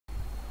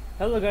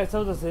Hello guys,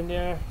 how's this in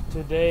here?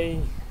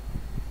 Today,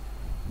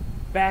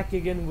 back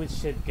again with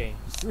shit games.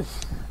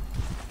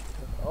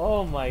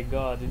 Oh my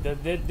god,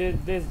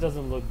 this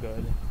doesn't look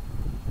good.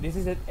 This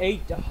is at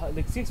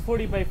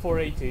 640 by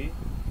 480.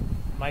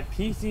 My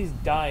PC is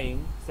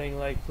dying, saying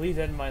like, please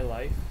end my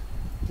life.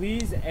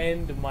 Please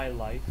end my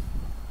life.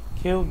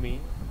 Kill me.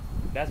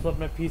 That's what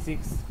my PC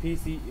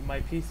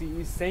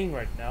is saying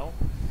right now.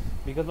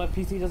 Because my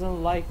PC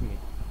doesn't like me.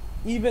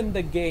 Even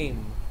the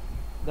game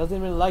doesn't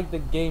even like the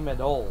game at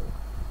all.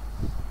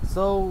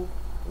 So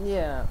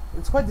yeah,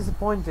 it's quite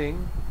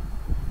disappointing.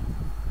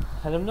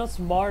 And I'm not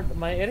smart.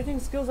 My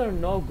editing skills are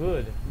no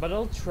good, but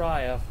I'll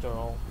try after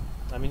all.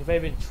 I mean, if I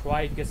even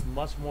try, it gets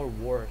much more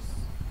worse.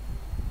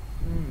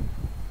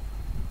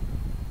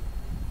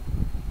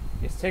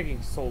 It's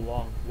taking so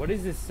long. What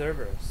is this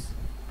servers?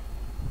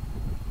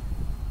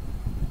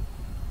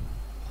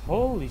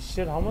 Holy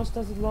shit, how much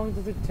long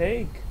does it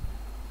take?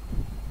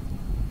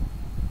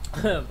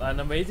 And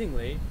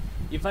amazingly,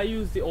 if I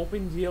use the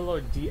OpenGL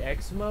or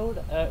DX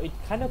mode, it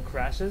kind of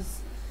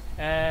crashes.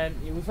 And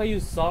if I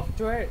use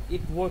software,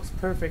 it works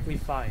perfectly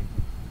fine.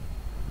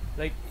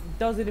 Like, it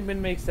doesn't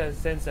even make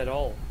sense at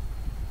all.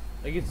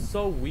 Like, it's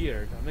so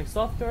weird. I mean,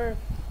 software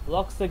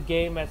locks the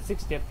game at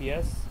 60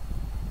 FPS.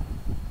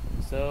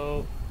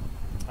 So,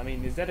 I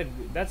mean,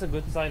 that's a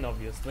good sign,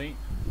 obviously.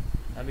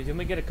 I mean, you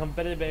may get a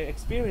competitive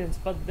experience,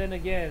 but then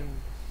again,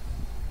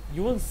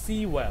 you won't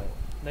see well.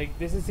 Like,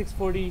 this is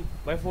 640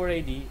 by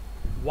 480,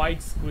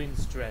 widescreen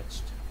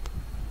stretched.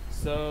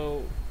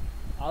 So,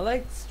 I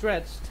like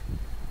stretched,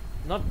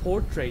 not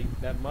portrait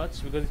that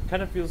much, because it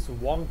kind of feels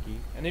wonky,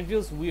 and it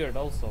feels weird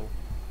also.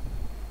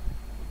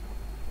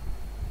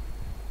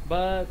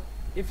 But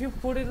if you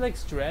put it like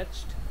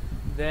stretched,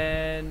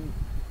 then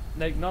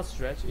like not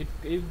stretched,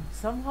 it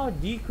somehow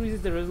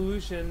decreases the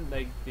resolution.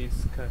 Like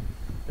this.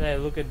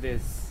 Look at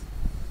this.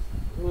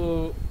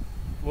 Ooh,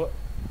 what?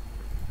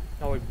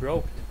 Oh, it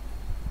broke.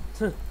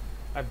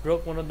 I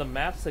broke one of the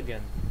maps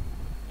again.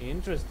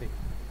 Interesting.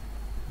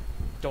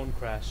 Don't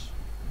crash.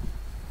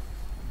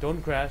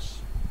 Don't crash.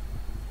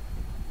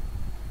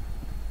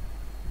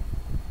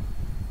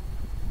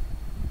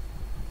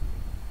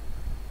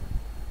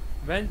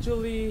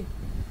 Eventually,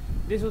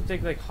 this will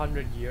take like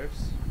 100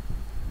 years.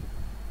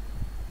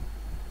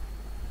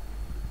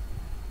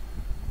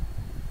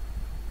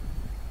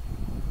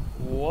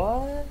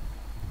 What?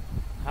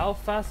 How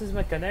fast is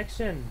my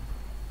connection?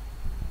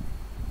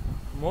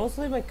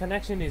 Mostly my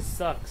connection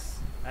sucks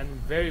and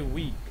very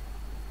weak.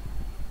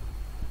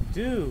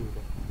 Dude,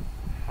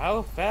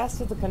 how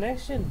fast is the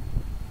connection?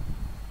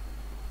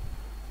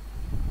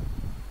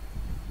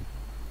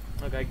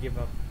 Okay, I give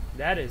up.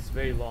 That is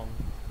very long.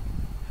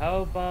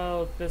 How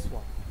about this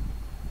one?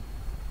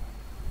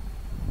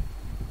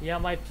 Yeah,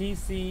 my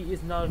PC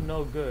is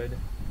no good.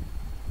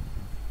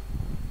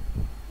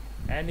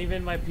 And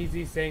even my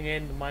PC is saying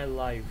end my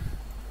life.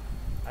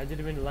 I didn't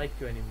even like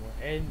you anymore.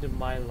 End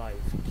my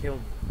life. Kill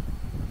me.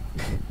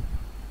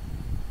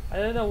 I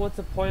don't know what's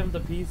the point of the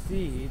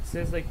PC. It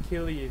says like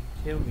kill me,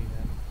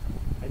 man.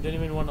 I don't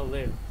even want to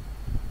live.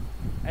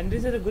 And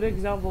this is a good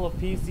example of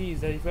PCs,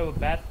 that if you have a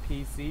bad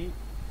PC,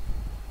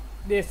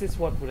 this is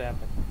what would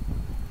happen.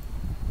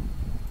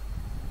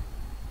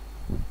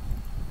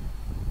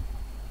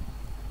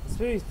 It's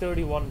really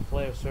 31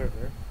 player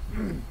server.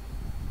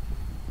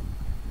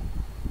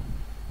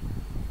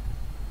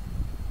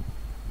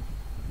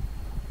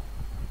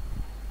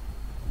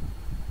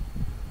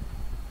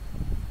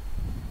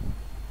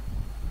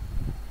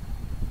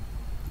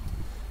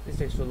 This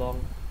takes too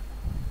long.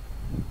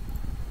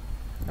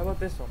 How about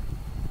this one?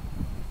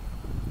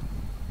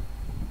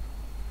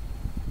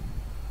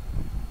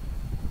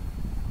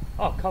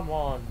 Oh, come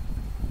on.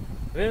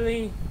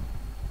 Really?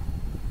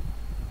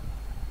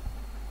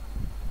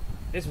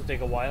 This will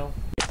take a while.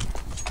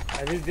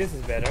 I think this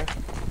is better.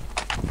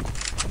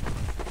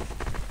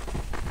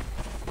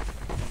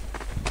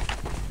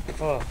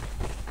 Oh.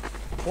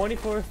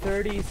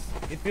 2430s.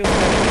 It feels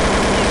better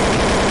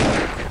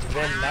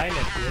than 9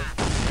 FPS.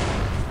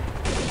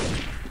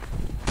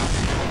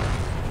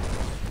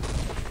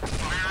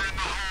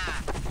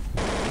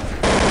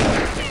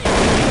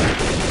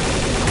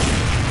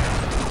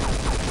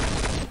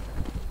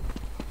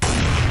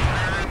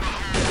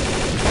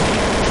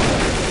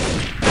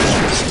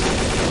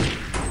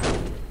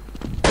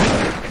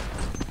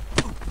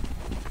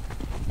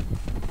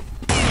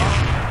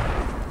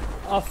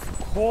 Of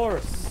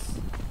course.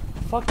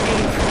 Fucking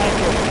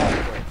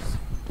psychopaths.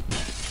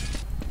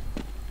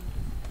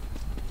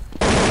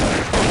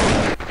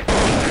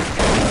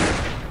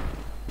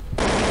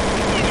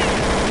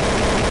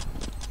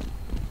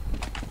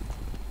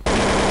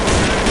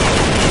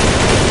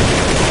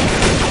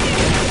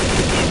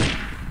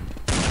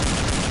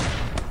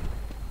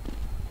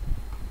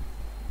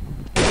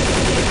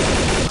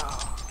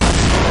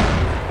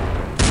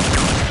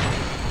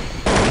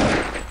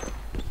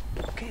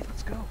 Okay,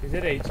 let's go. Is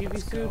it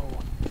HEV suit?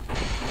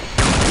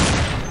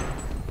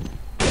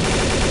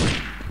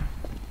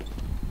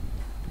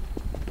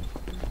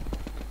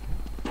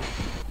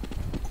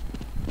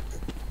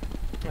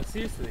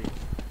 Seriously.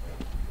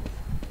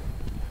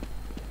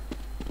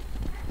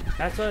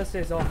 That's why it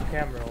stays off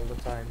camera all the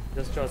time.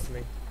 Just trust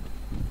me.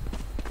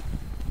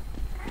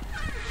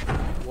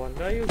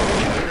 What are you doing?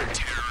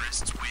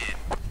 Terrorists win.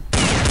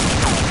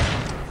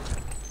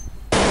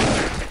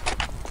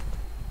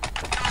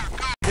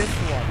 This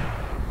one.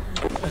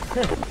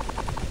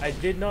 I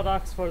did not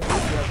ask for this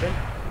weapon.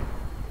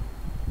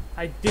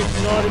 I did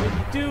not even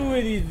do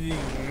anything.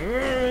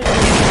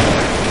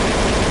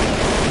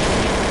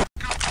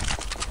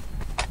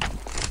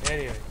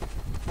 Anyway,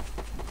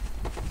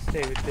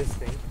 stay with this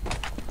thing.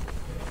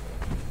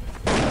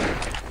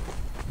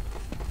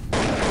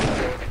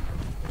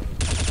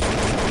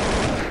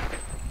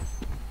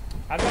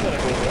 I'm not gonna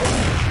go there.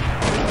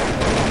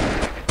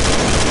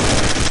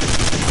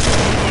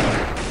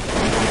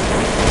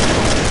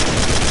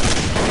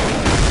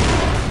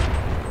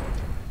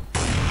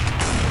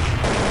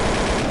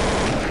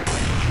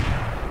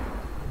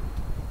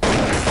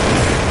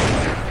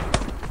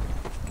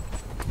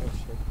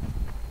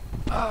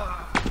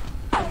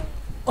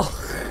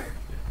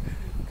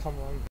 Come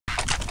on.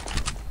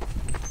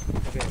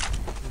 Okay.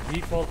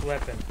 Default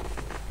weapon.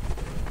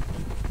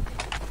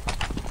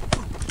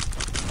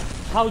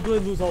 How do I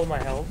lose all my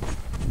health?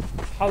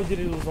 How did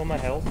I lose all my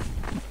health?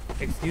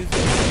 Excuse me.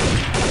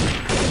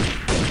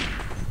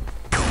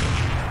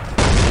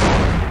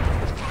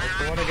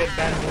 I wanna get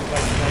bamboozled by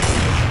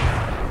snipers.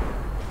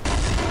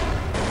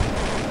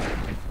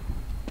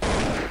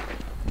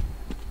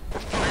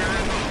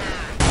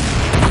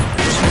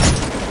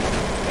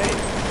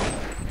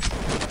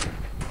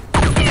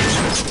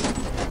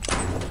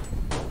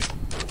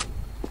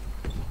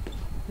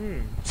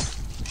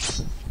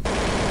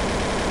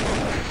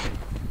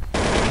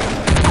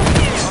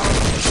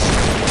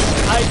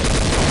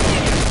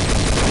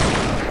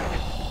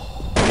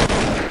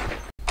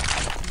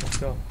 Let's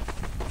go.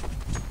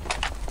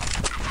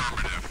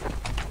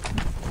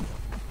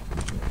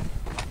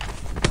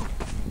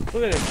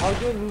 Look at this. How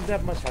do I lose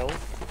that much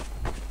health?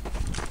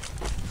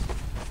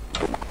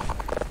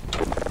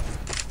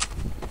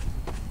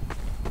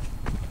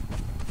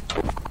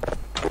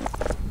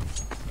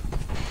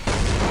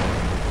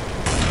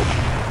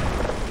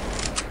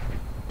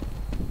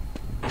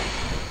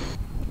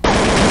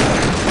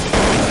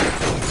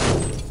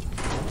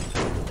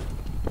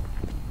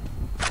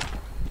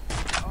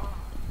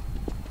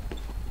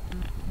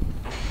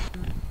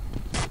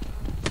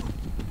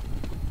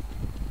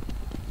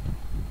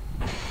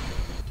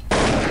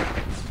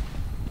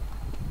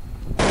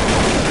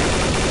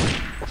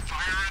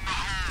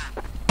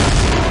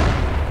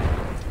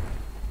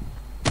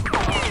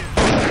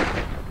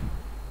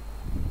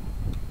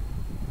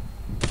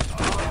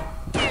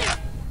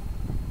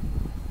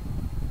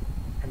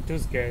 Too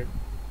scared.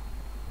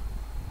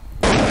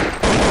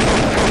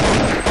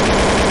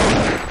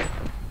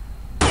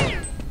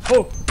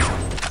 Oh!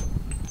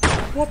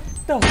 What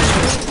the hell?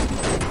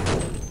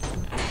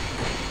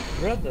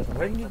 Brother,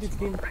 when did this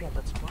game come?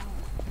 Let's move.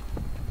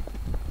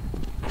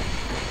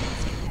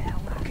 Let's get the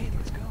hell out. Okay,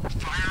 let's go.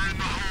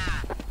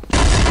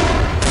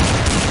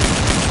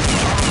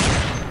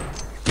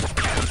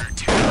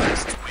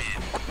 Counter-terrorists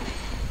win.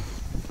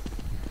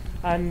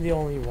 I'm the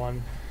only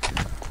one.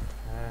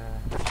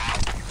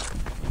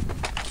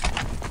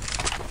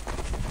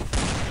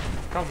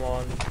 Come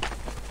on.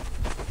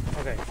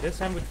 Okay, this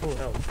time with full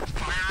health.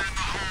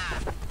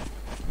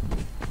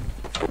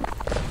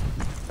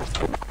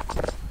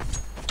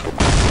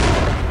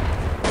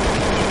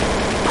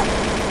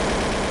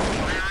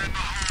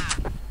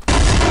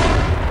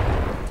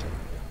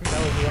 That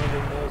was one of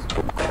the most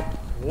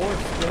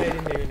worst grenade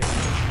in the universe.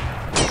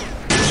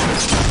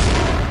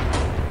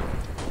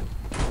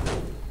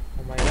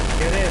 Oh my god,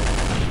 get in!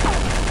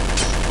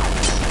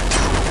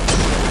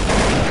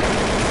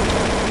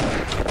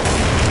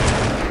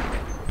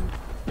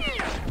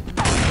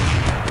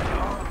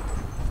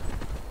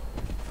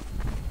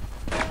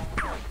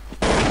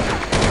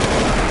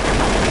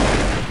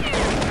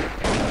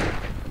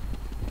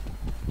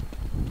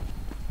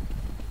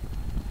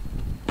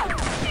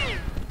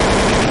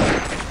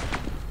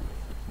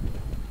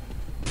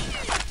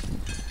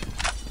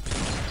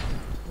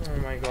 Oh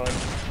my god.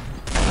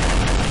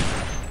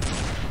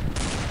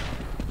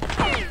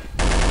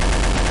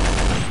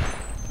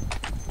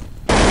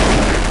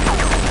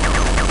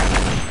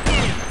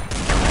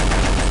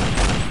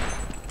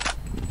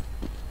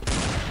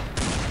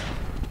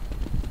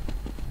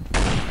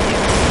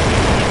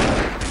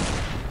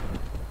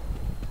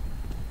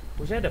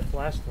 Wish I had a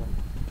flash one.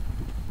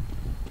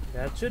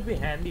 That should be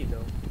handy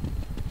though.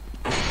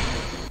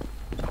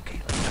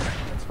 Okay,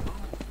 let's move.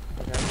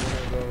 Okay, I'm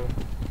gonna go.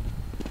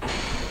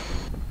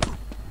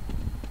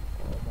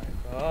 Oh my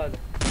god.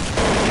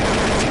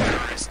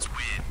 Terrorists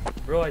win.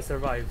 Bro, I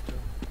survived.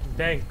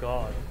 Thank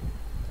god.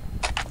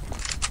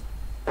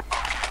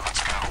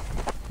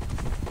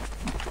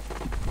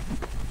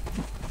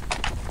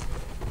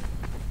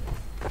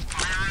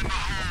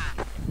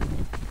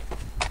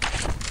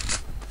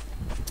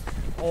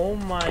 Oh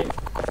my.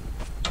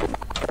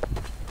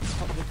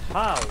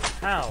 How?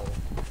 How?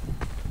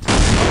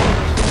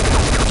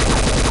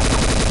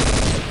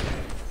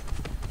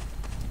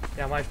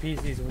 Yeah, my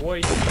PC is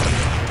way too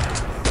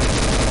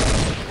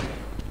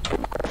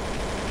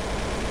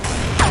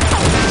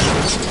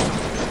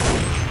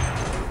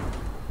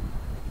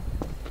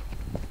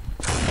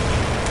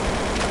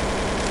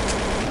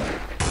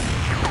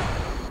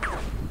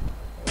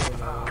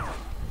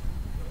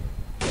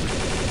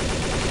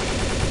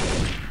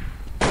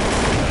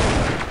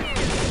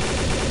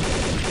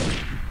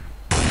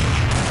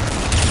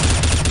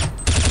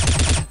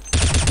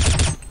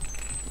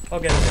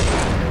Okay,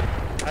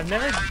 I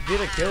never did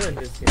a kill in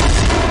this game.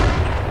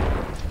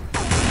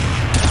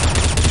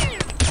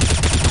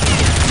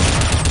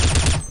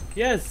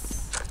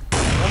 Yes!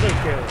 Another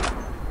kill.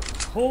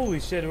 Holy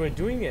shit, we're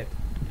doing it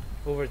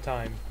over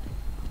time.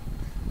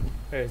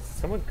 Wait, is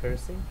someone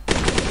cursing?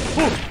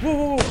 Whoa, whoa,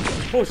 whoa,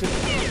 whoa! Oh shit!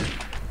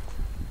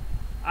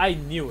 I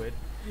knew it.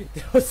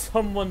 There was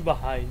someone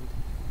behind.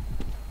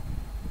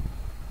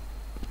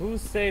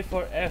 Who's safe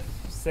for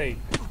F's sake?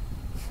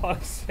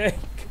 Fuck's sake.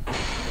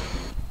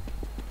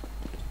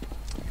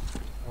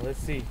 Let's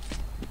see.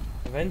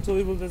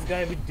 Eventually will this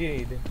guy be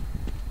dead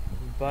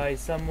by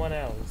someone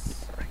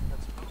else?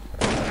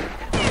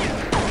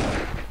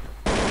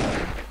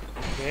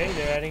 Okay,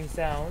 they're adding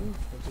sound,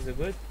 which is a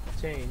good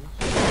change.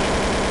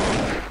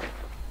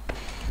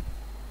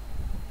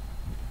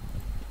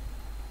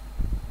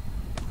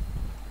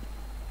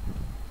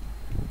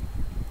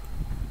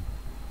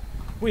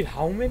 Wait,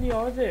 how many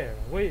are there?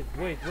 Wait,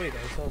 I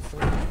saw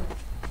some.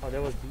 Oh,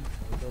 that was deep.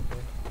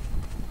 Okay.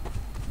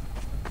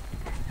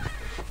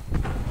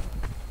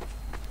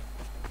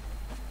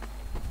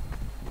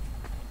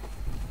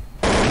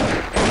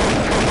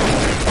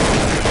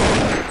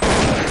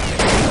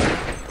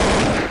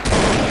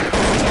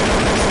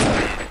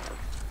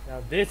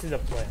 This is a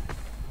play.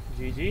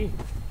 GG.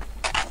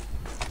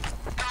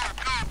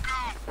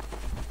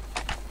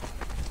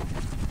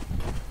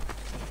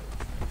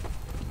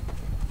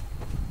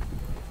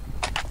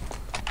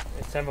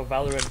 It's time for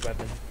Valorant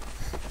weapon.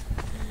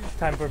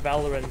 Time for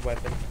Valorant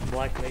weapon.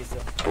 Black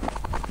Mesa.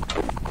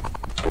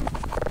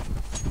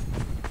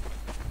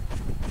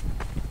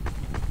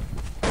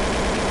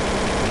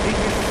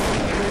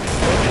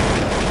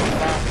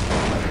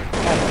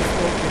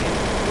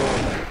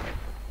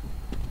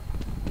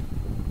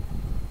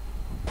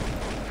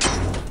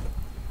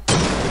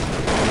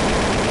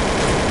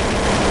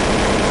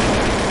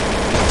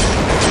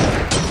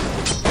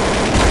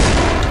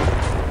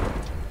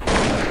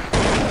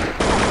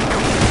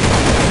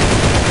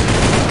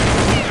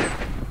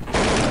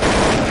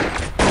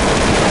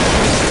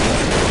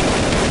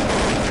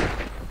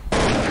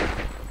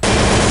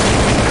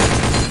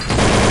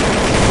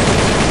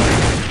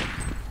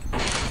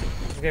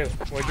 Okay,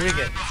 we're doing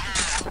it.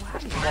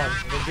 Come on,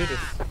 we'll do this.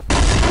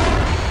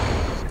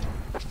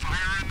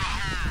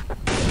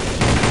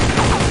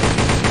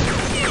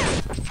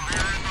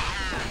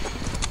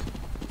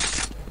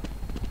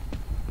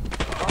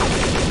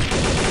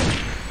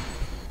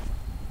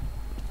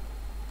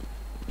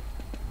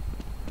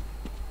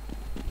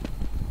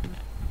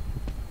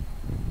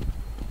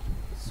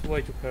 It's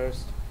way too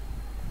cursed.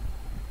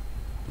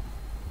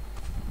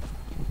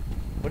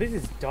 What is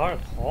this dark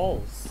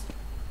halls?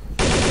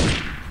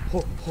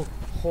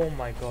 Oh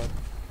my god.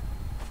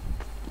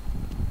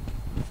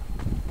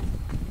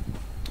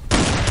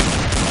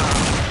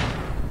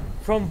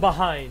 From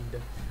behind.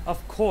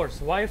 Of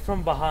course, why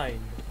from behind?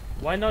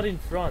 Why not in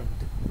front?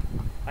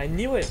 I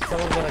knew it.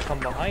 Someone's gonna come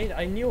behind.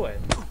 I knew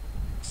it.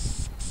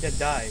 Yeah,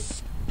 die.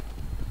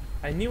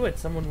 I knew it.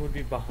 Someone would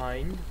be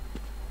behind.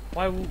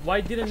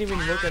 Why didn't even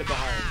look at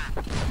behind?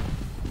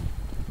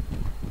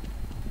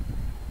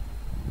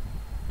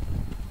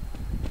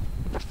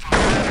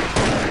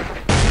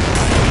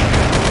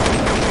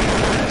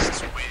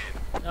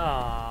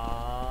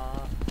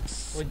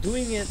 We're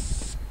doing it.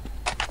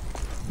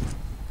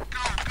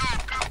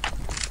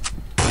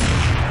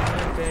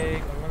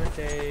 I'm gonna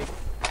take.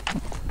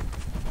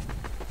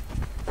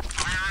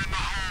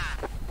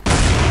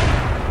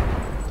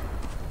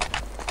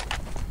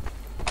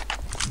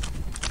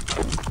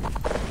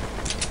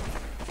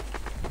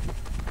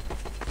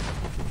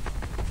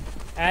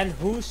 And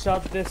who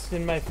shot this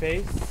in my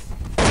face?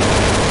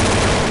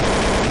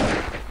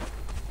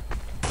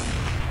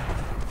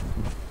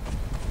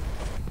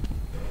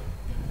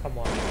 Come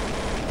on.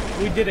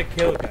 We did a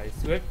kill, guys.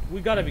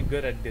 We gotta be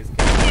good at this game.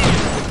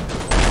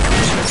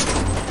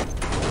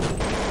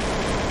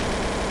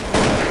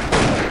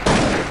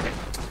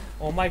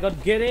 Oh my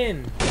god, get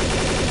in!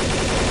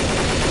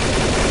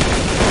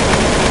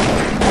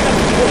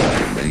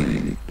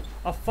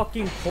 A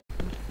fucking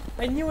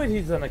I knew it,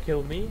 he's gonna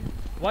kill me.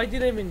 Why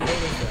did I even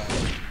notice that?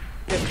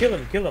 Yeah, kill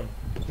him.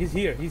 He's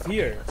here.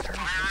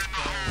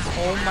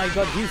 Oh my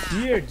god, he's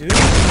here, dude.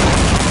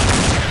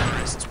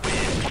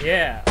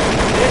 Yeah.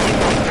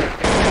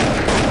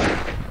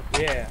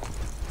 Yeah.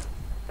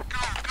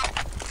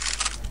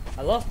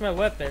 I lost my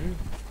weapon.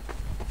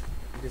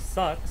 This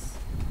sucks.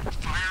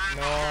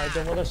 No, I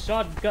don't want a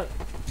shotgun.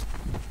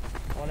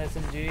 One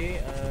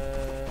SMG.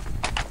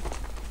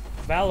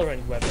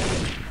 Valorant weapon.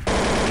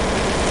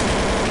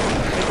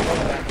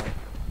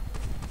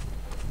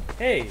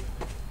 Hey.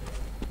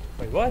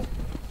 Wait, what?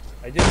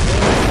 I didn't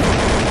know.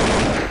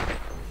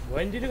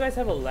 When did you guys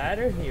have a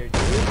ladder here,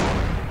 dude?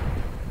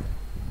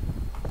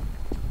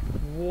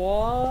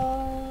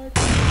 What?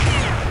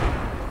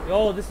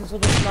 Oh, this is for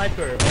the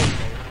sniper. Okay.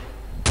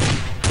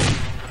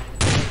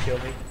 Don't kill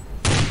me.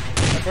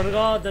 I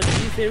forgot that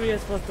these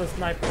areas was the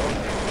sniper.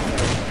 Okay.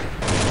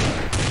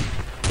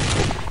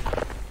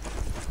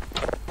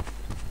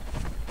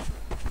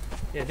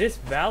 Yeah, this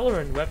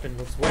Valorant weapon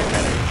looks way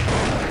better.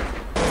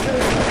 It's a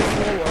little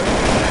slower.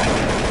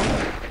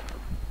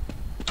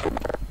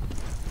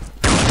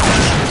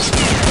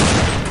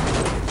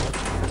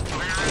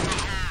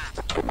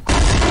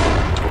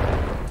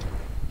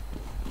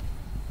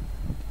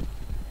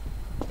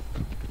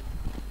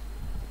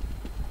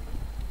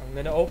 I'm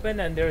gonna open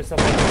and there's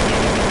someone.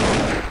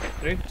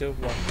 3, 2,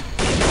 1.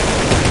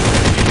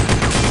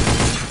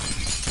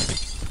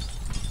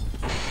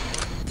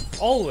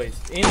 Always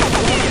in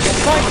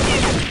front,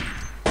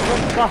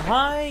 from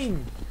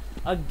behind.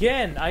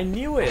 Again, I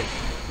knew it.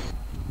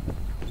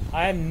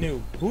 I am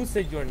noob. Who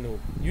said you're noob?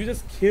 You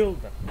just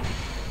killed them.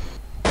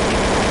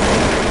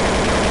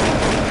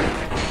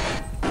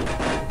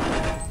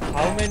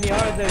 How many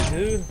are there,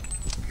 dude?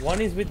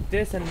 One is with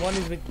this and one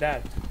is with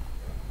that.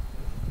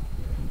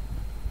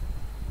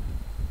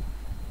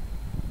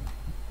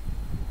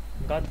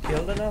 Got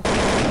killed enough?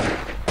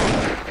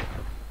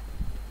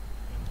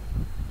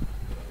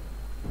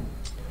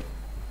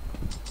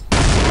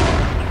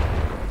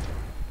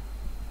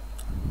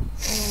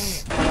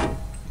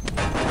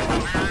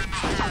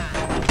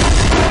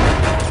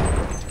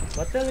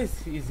 What the hell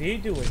is he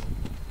doing?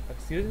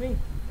 Excuse me?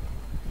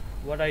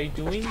 What are you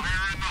doing?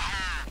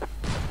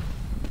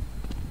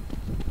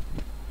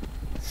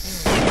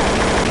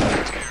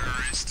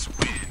 Terrorists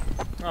win.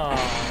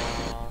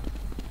 Aww.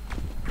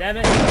 Damn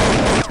it.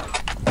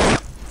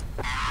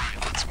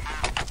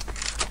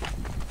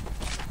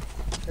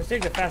 Let's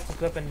take the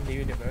fastest weapon in the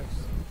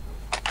universe.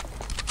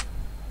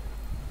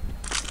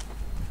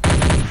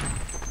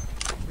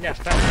 Yeah,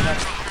 fast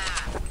enough.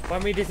 For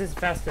me, this is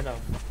fast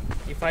enough.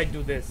 If I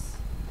do this.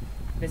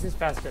 This is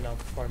fast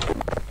enough for me.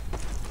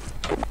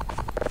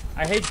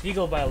 I hate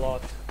Deagle by a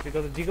lot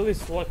because the Deagle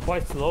is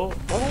quite slow.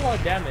 Not a lot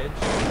of damage,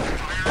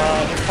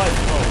 but it's quite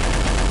slow.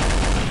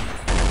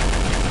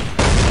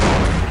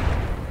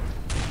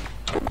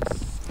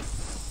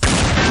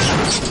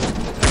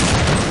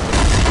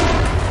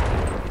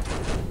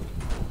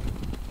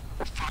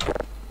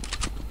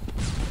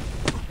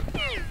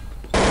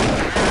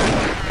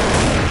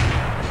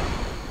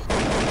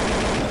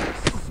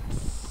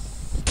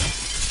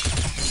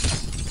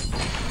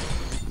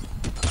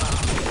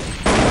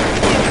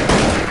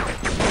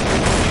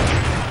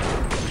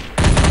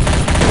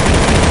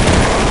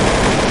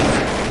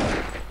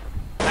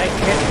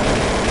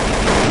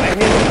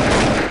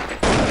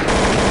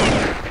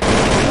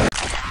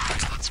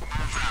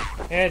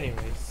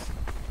 Anyways,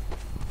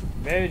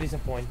 very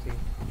disappointing.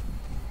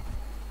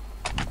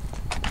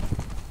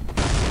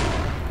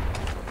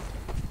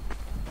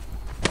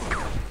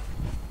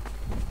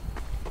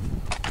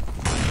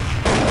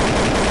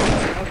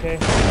 Okay.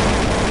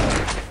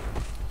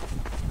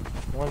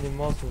 One of the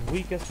most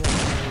weakest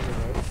ones in the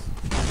universe.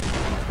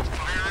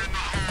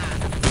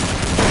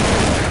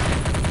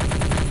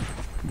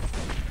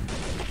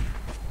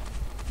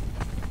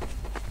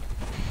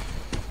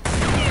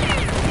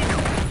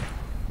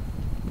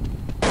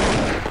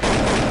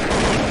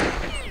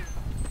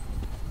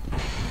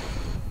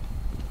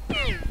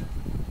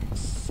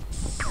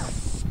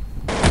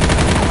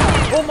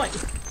 Oh my!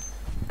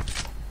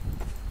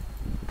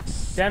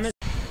 Damn it!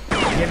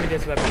 Give me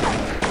this weapon.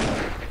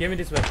 Give me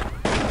this weapon.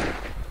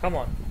 Come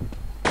on.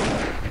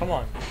 Come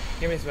on.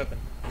 Give me this weapon.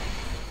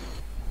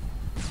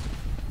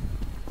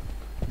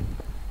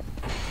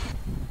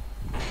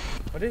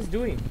 What is it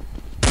doing?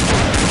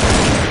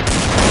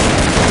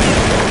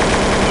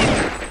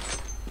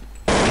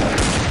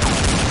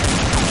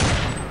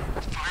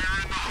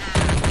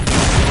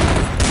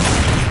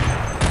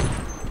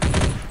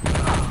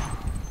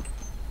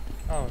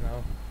 Oh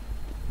no.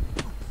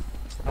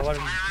 I want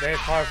a very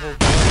powerful.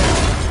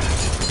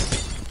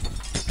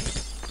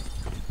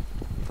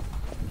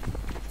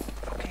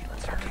 Okay,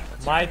 let's hurry.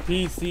 My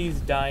PC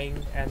is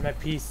dying and my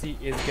PC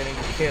is getting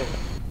killed.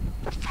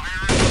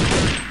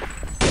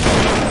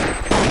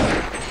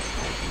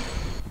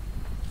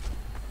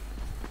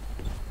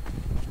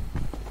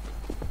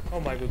 Oh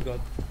my good god.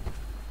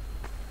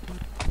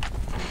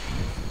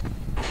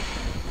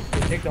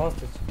 Okay, take the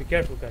hostage. Be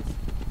careful, guys.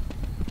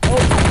 Oh,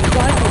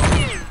 rifle!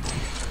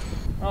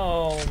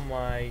 Oh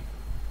my.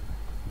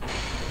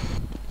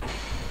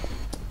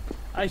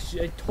 I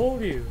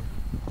told you.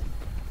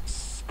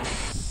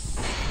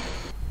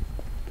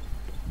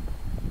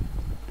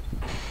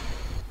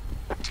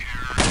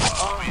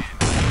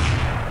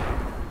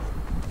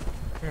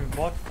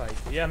 Bot fight.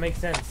 Yeah, makes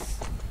sense.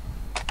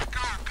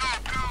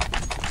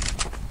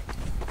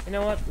 You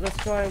know what? Let's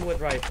try with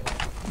rifle.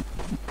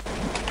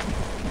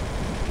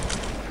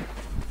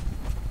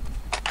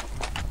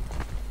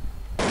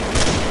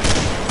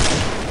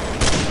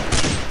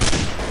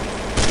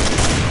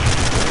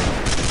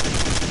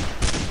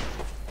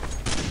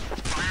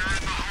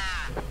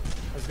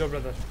 go,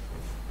 brother.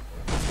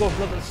 Let's go,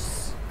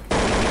 brothers.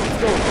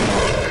 Let's go.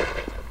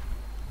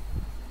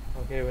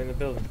 Okay, we're in the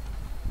building.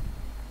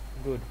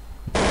 Good.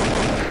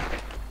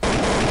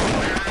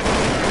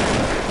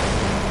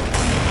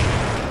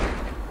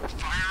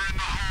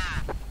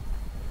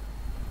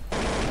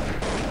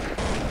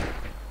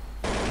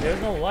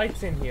 There's no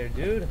lights in here,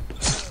 dude.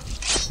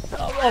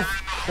 Of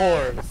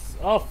course.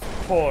 Of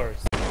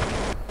course.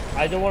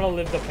 I don't want to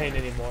live the pain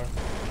anymore.